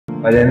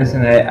by the end of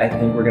tonight, I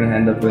think we're gonna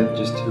end up with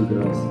just 2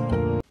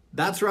 girls.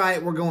 That's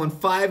right, we're going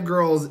 5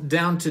 girls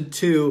down to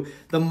 2.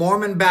 The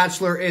Mormon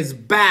Bachelor is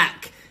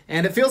back.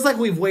 And it feels like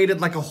we've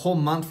waited like a whole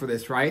month for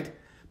this, right?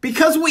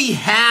 Because we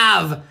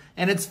have!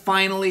 And it's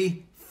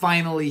finally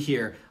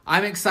here.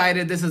 I'm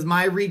excited. This is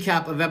my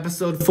recap of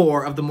episode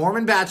 4 of The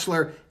Mormon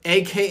Bachelor,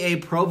 aka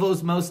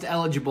Provo's Most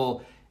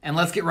Eligible. And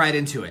let's get right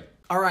into it.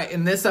 All right,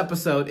 in this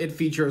episode, it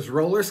features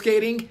roller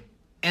skating,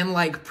 and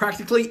like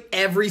practically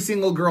every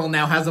single girl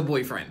now has a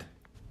boyfriend.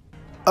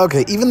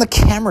 Okay, even the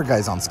camera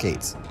guy's on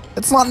skates.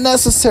 It's not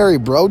necessary,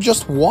 bro.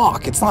 Just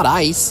walk. It's not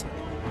ice.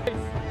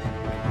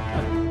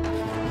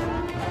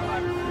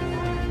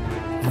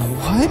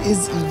 What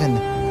is even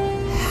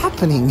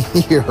happening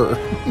here?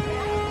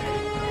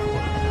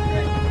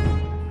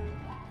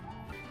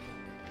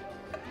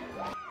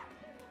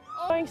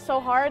 Going so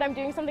hard. I'm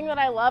doing something that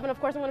I love, and of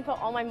course I'm going to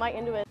put all my might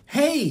into it.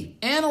 Hey,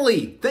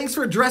 Annalie, thanks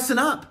for dressing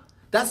up.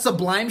 That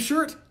Sublime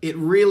shirt, it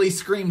really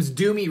screams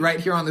do me right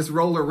here on this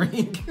roller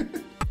rink.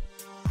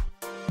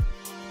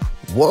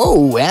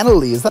 Whoa,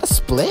 Annalie, is that a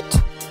split?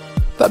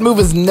 That move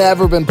has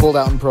never been pulled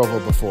out in Provo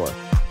before.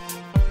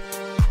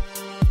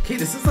 Okay,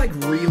 this is like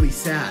really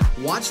sad.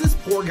 Watch this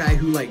poor guy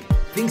who like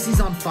thinks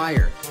he's on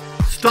fire.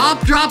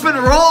 Stop, drop, and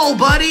roll,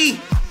 buddy!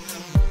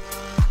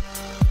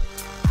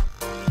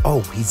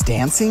 Oh, he's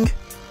dancing?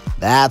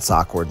 That's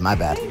awkward, my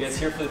bad. You guys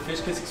here for the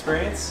Fish Kiss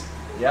experience?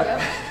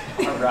 Yep.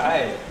 All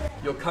right.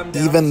 You'll come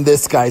down. Even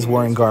this guy's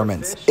wearing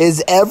garments.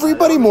 Is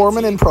everybody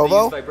Mormon in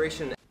Provo?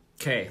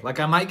 Okay, like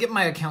I might get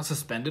my account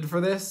suspended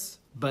for this,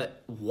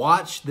 but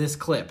watch this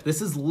clip.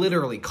 This is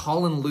literally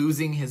Colin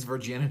losing his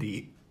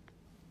virginity.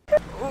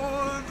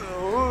 Oh,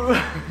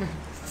 no.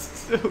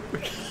 So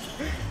weird.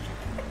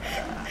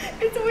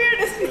 It's weird,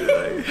 isn't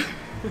it?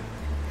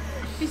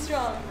 Be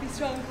strong,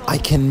 Colin. I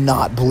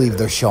cannot believe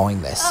they're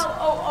showing this.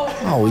 Oh.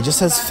 Oh, he just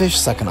has fish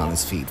sucking on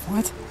his feet.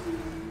 What?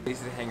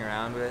 Easy to hang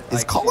around with.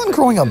 Is Colin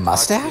growing a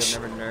mustache?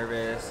 I'm never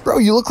nervous. Bro,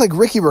 you look like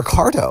Ricky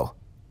Ricardo.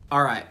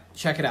 All right,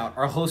 check it out.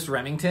 Our host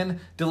Remington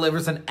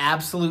delivers an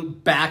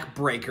absolute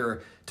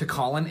backbreaker to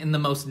Colin in the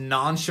most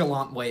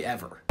nonchalant way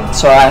ever.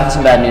 So I have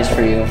some bad news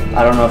for you.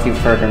 I don't know if you've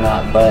heard or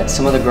not, but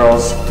some of the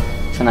girls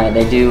tonight,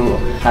 they do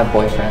have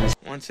boyfriends.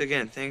 Once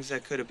again, things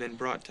that could have been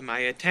brought to my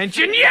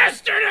attention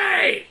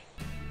yesterday!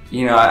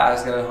 You know, I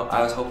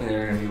was hoping they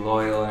were gonna be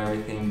loyal and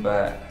everything,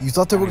 but You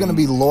thought they were going to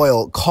be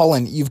loyal.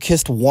 Colin, you've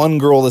kissed one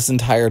girl this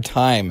entire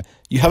time.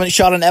 You haven't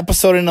shot an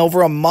episode in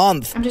over a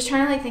month. I'm just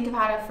trying to like think of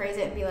how to phrase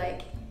it and be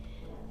like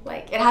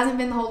it hasn't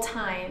been the whole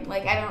time.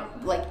 Like I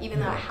don't like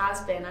even though it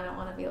has been, I don't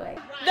want to be like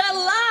the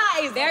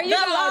lies. There you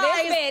go,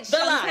 this bitch.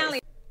 The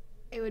lies.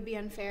 it would be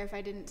unfair if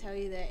I didn't tell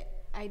you that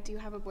I do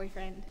have a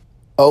boyfriend.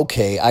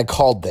 Okay, I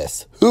called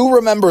this. Who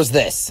remembers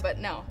this? But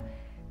no,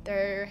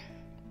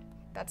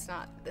 that's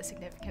not the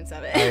significance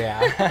of it. Oh,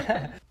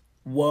 yeah.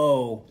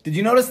 Whoa. Did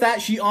you notice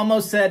that? She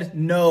almost said,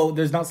 no,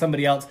 there's not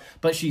somebody else,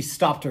 but she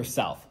stopped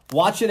herself.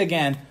 Watch it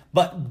again,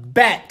 but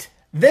bet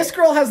this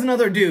girl has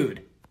another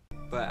dude.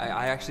 But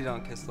I actually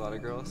don't kiss a lot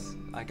of girls.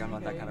 Like, I'm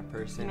not that kind of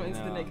person. You know, it's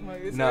the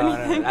Nickmos No, or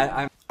anything.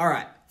 I'm All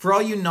right, for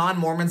all you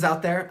non-Mormons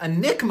out there, a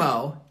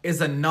Nickmo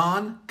is a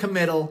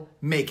non-committal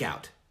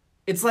makeout.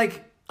 It's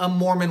like a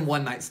Mormon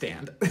one-night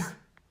stand.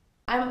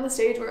 I'm on the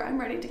stage where I'm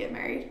ready to get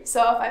married.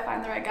 So if I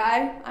find the right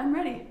guy, I'm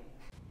ready.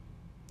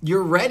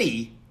 You're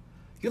ready?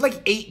 You're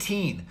like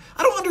 18.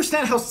 I don't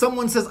understand how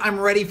someone says I'm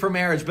ready for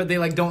marriage, but they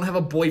like don't have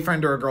a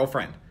boyfriend or a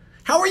girlfriend.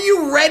 How are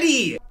you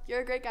ready?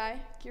 You're a great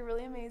guy. You're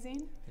really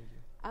amazing.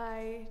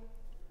 I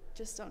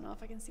just don't know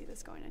if I can see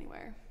this going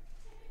anywhere.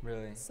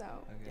 Really? So,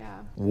 Okay. yeah.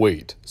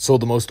 Wait, so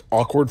the most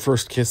awkward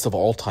first kiss of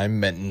all time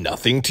meant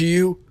nothing to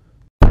you?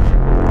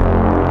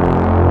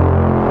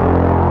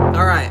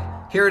 All right,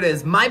 here it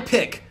is. My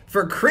pick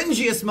for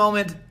cringiest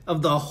moment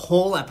of the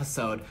whole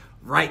episode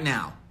right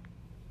now.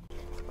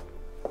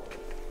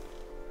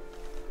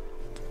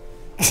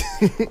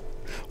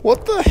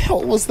 What the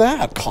hell was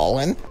that,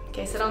 Colin? In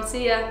case I don't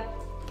see ya,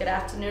 good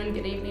afternoon,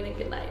 good evening, and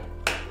good night.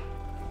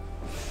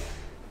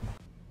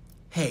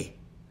 Hey,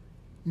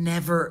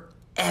 never,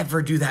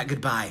 ever do that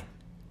goodbye.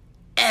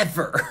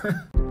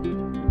 Ever.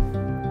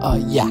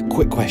 Yeah,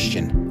 quick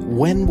question.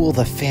 When will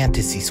the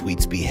fantasy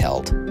suites be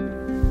held?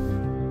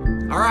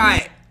 All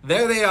right,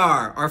 there they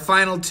are, our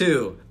final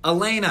 2.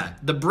 Elena,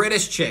 the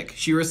British chick.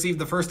 She received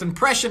the first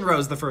impression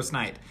rose the first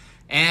night.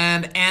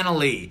 And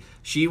Annalie,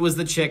 she was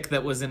the chick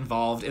that was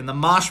involved in the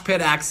mosh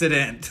pit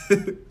accident.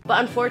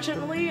 But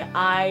unfortunately,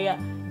 I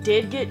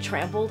did get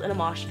trampled in a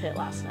mosh pit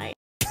last night.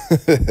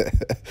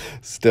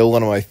 Still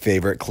one of my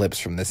favorite clips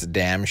from this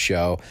damn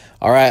show.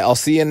 All right, I'll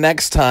see you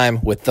next time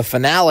with the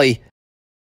finale.